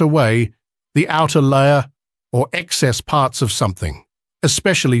cut away the outer layer or excess parts of something,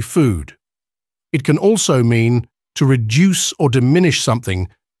 especially food. It can also mean to reduce or diminish something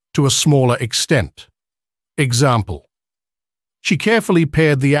to a smaller extent. Example: she carefully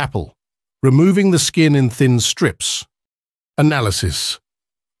pared the apple, removing the skin in thin strips. Analysis.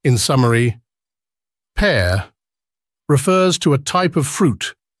 In summary, pear refers to a type of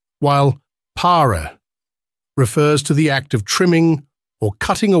fruit, while pare refers to the act of trimming or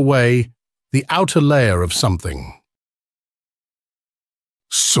cutting away the outer layer of something.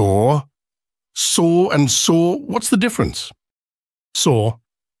 Saw. Saw and saw, what's the difference? Saw.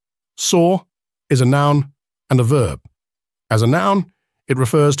 Saw is a noun and a verb. As a noun, it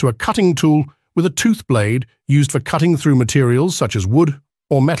refers to a cutting tool with a tooth blade used for cutting through materials such as wood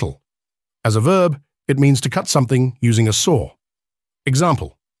or metal. As a verb, it means to cut something using a saw.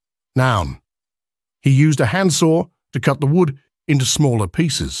 Example: noun. He used a handsaw to cut the wood into smaller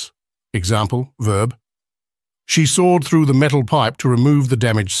pieces. Example: verb. She sawed through the metal pipe to remove the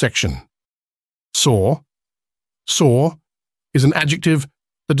damaged section. Saw. Saw is an adjective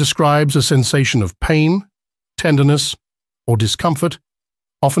that describes a sensation of pain, tenderness, or discomfort,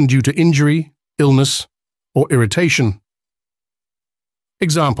 often due to injury, illness, or irritation.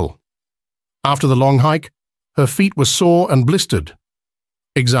 Example: after the long hike, her feet were sore and blistered.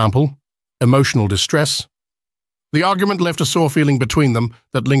 Example: emotional distress. The argument left a sore feeling between them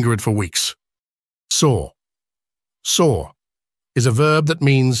that lingered for weeks. Soar. Soar is a verb that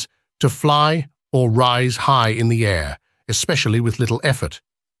means to fly or rise high in the air, especially with little effort.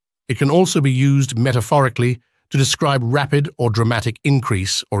 It can also be used metaphorically to describe rapid or dramatic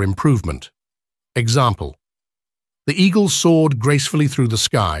increase or improvement. Example: the eagle soared gracefully through the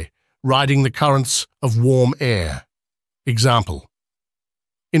sky, riding the currents of warm air. Example: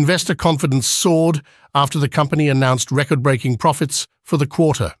 investor confidence soared after the company announced record-breaking profits for the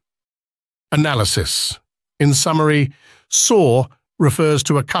quarter. Analysis. In summary, saw refers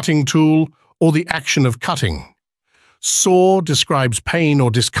to a cutting tool or the action of cutting. Soar describes pain or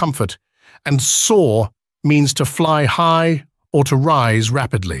discomfort, and soar means to fly high or to rise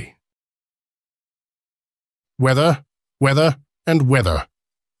rapidly. Weather, weather, and weather.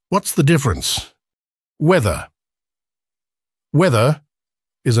 What's the difference? Weather. Weather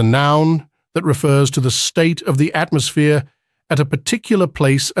is a noun that refers to the state of the atmosphere at a particular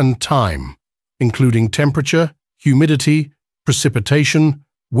place and time, including temperature, humidity, precipitation,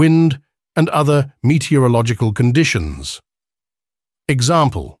 wind, and other meteorological conditions.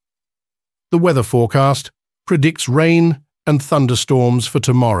 Example: the weather forecast predicts rain and thunderstorms for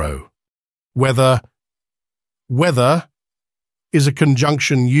tomorrow. Weather. Weather is a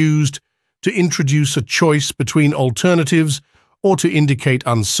conjunction used to introduce a choice between alternatives or to indicate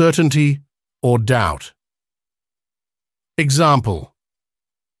uncertainty or doubt. Example: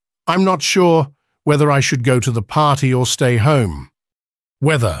 I'm not sure whether I should go to the party or stay home.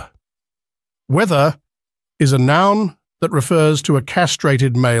 Weather. Weather is a noun that refers to a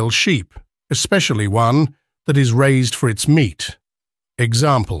castrated male sheep, especially one that is raised for its meat.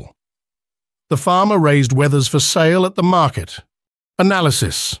 Example: the farmer raised wethers for sale at the market.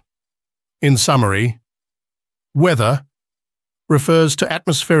 Analysis. In summary, weather refers to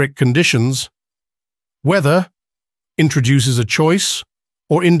atmospheric conditions. Weather introduces a choice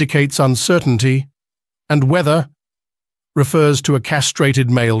or indicates uncertainty, and weather refers to a castrated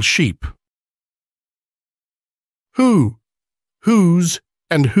male sheep. Who, whose,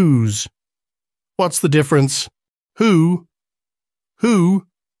 and whose. What's the difference? Who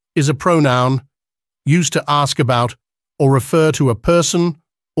is a pronoun used to ask about or refer to a person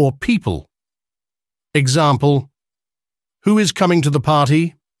or people. Example: who is coming to the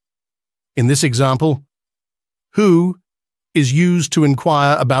party? In this example, who is used to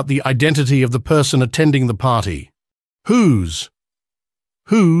inquire about the identity of the person attending the party. Whose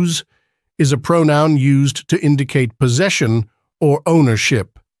is a pronoun used to indicate possession or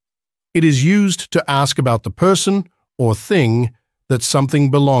ownership. It is used to ask about the person or thing that something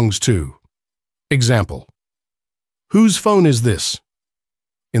belongs to. Example: whose phone is this?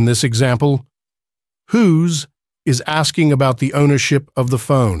 In this example, whose is asking about the ownership of the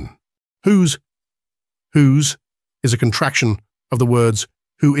phone. Whose is a contraction of the words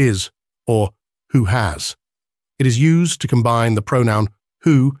who is or who has. It is used to combine the pronoun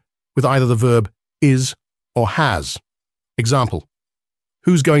who with either the verb is or has. Example: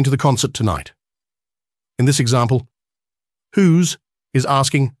 who's going to the concert tonight? In this example, whose is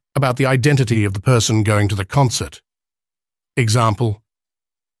asking about the identity of the person going to the concert. Example: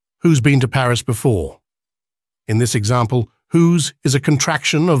 who's been to Paris before? In this example, whose is a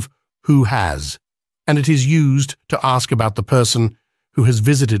contraction of who has, and it is used to ask about the person who has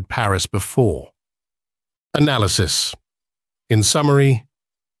visited Paris before. Analysis. In summary,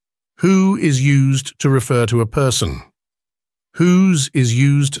 who is used to refer to a person. Whose is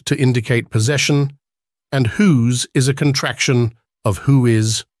used to indicate possession, and whose is a contraction of who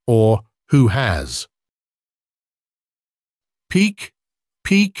is or who has. Peak,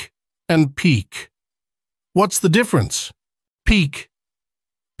 peak, and peak. What's the difference? Peak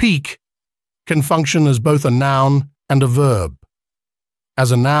can function as both a noun and a verb.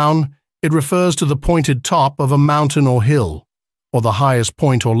 As a noun, it refers to the pointed top of a mountain or hill, or the highest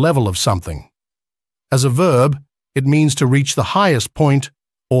point or level of something. As a verb, it means to reach the highest point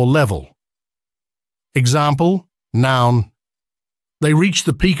or level. Example, noun: they reached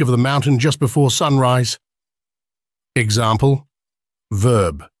the peak of the mountain just before sunrise. Example,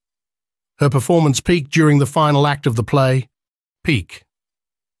 verb: her performance peaked during the final act of the play. Peak.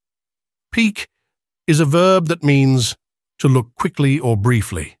 Peak is a verb that means to look quickly or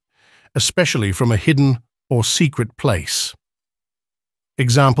briefly, especially from a hidden or secret place.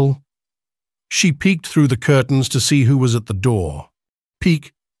 Example, she peeked through the curtains to see who was at the door.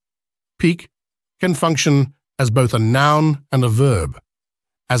 Peek pique can function as both a noun and a verb.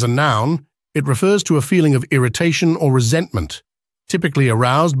 As a noun, it refers to a feeling of irritation or resentment, typically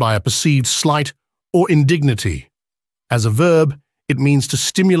aroused by a perceived slight or indignity. As a verb, it means to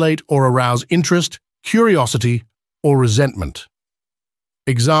stimulate or arouse interest, curiosity, or resentment.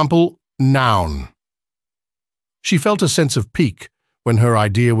 Example, noun. She felt a sense of pique when her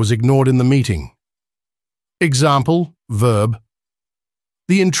idea was ignored in the meeting. Example, verb.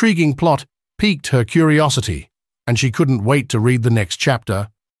 The intriguing plot piqued her curiosity, and she couldn't wait to read the next chapter.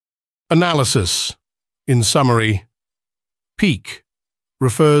 Analysis. In summary, pique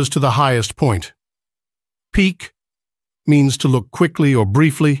refers to the highest point. Pique means to look quickly or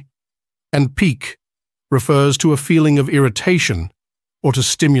briefly, and pique refers to a feeling of irritation or to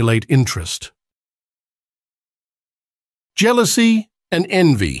stimulate interest. Jealousy and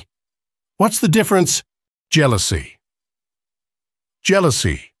envy. What's the difference? Jealousy.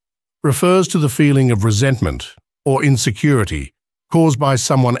 Jealousy refers to the feeling of resentment or insecurity caused by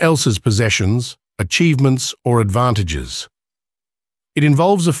someone else's possessions, achievements, or advantages. It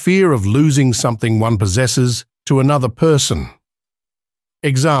involves a fear of losing something one possesses to another person.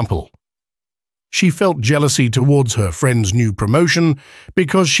 Example: she felt jealousy towards her friend's new promotion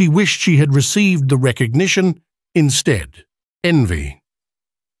because she wished she had received the recognition instead. Envy.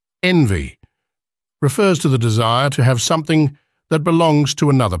 Envy refers to the desire to have something that belongs to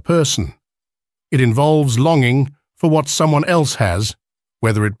another person. It involves longing for what someone else has,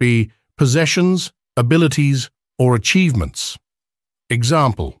 whether it be possessions, abilities, or achievements.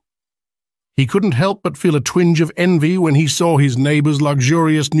 Example: he couldn't help but feel a twinge of envy when he saw his neighbor's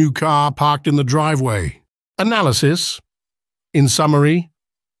luxurious new car parked in the driveway. Analysis. In summary,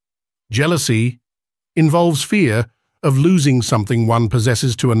 jealousy involves fear of losing something one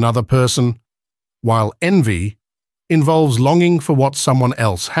possesses to another person, while envy involves longing for what someone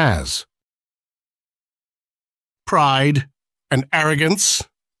else has. Pride and arrogance.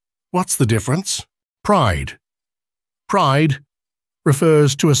 What's the difference? Pride. Pride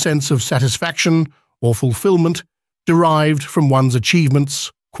refers to a sense of satisfaction or fulfillment derived from one's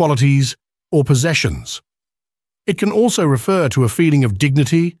achievements, qualities, or possessions. It can also refer to a feeling of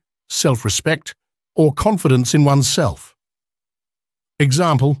dignity, self-respect, or confidence in oneself.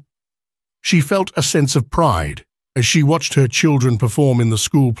 Example: she felt a sense of pride as she watched her children perform in the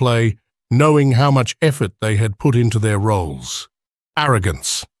school play, knowing how much effort they had put into their roles.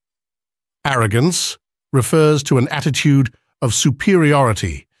 Arrogance. Arrogance refers to an attitude of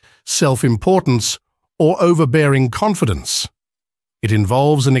superiority, self-importance, or overbearing confidence. It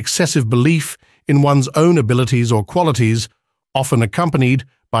involves an excessive belief in one's own abilities or qualities, often accompanied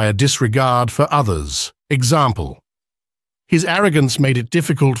by a disregard for others. Example: his arrogance made it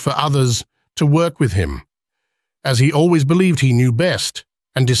difficult for others to work with him, as he always believed he knew best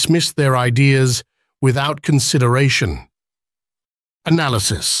and dismissed their ideas without consideration.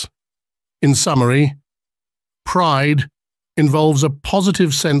 Analysis. In summary, pride involves a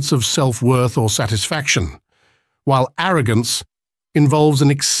positive sense of self-worth or satisfaction, while arrogance involves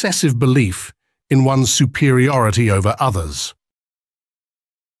an excessive belief in one's superiority over others.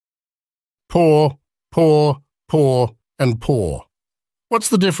 Pore, pore, pore, and pore. What's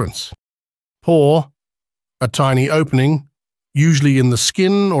the difference? Pore, a tiny opening, usually in the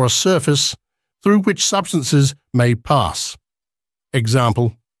skin or a surface, through which substances may pass.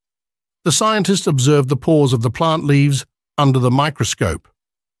 Example: the scientist observed the pores of the plant leaves under the microscope.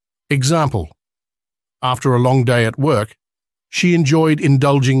 Example: after a long day at work, she enjoyed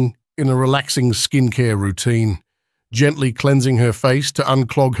indulging in a relaxing skincare routine, gently cleansing her face to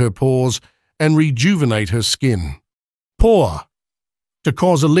unclog her pores and rejuvenate her skin. Pour, to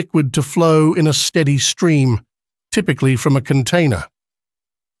cause a liquid to flow in a steady stream, typically from a container.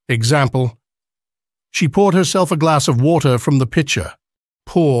 Example: she poured herself a glass of water from the pitcher.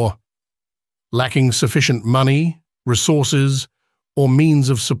 Poor, lacking sufficient money, resources, or means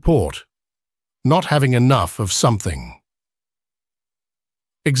of support, not having enough of something.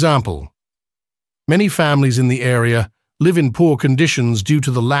 Example: many families in the area live in poor conditions due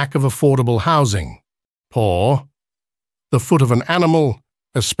to the lack of affordable housing. Paw, the foot of an animal,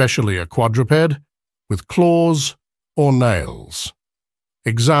 especially a quadruped, with claws or nails.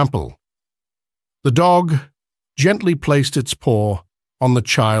 Example: the dog gently placed its paw on the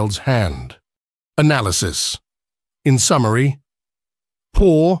child's hand. Analysis. In summary,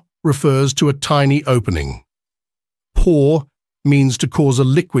 pour refers to a tiny opening. Pour means to cause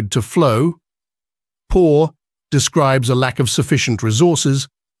a liquid to flow. Pour describes a lack of sufficient resources,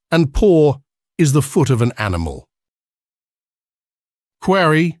 and paw is the foot of an animal.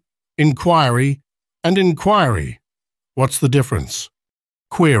 Query, inquiry, and inquiry. What's the difference?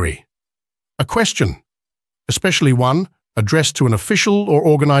 Query. A question, especially one addressed to an official or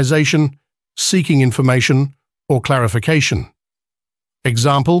organization seeking information or clarification.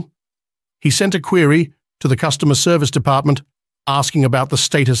 Example, he sent a query to the customer service department asking about the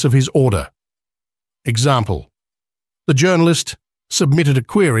status of his order. Example, the journalist submitted a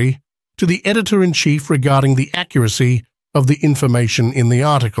query to the editor-in-chief regarding the accuracy of the information in the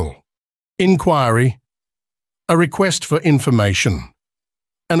article. Inquiry, a request for information,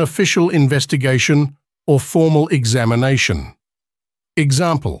 an official investigation or formal examination.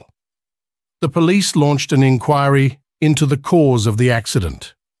 Example, the police launched an inquiry into the cause of the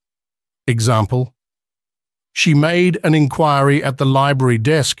accident. Example, she made an inquiry at the library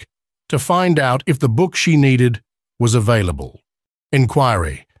desk to find out if the book she needed was available.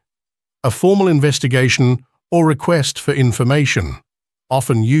 Inquiry, a formal investigation or request for information,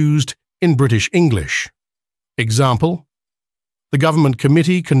 often used in British English. Example, the government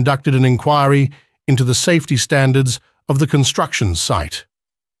committee conducted an inquiry into the safety standards of the construction site.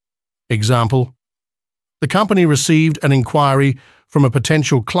 Example, the company received an inquiry from a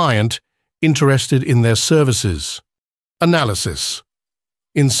potential client interested in their services. Analysis.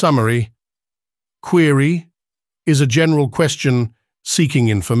 In summary, query is a general question seeking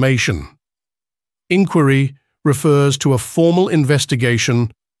information. Inquiry refers to a formal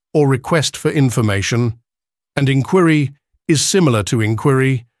investigation or request for information, and inquiry is similar to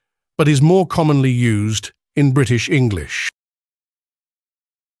inquiry, but is more commonly used in British English.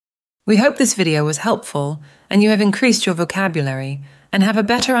 We hope this video was helpful and you have increased your vocabulary and have a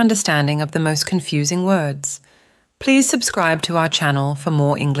better understanding of the most confusing words. Please subscribe to our channel for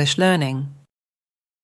more English learning.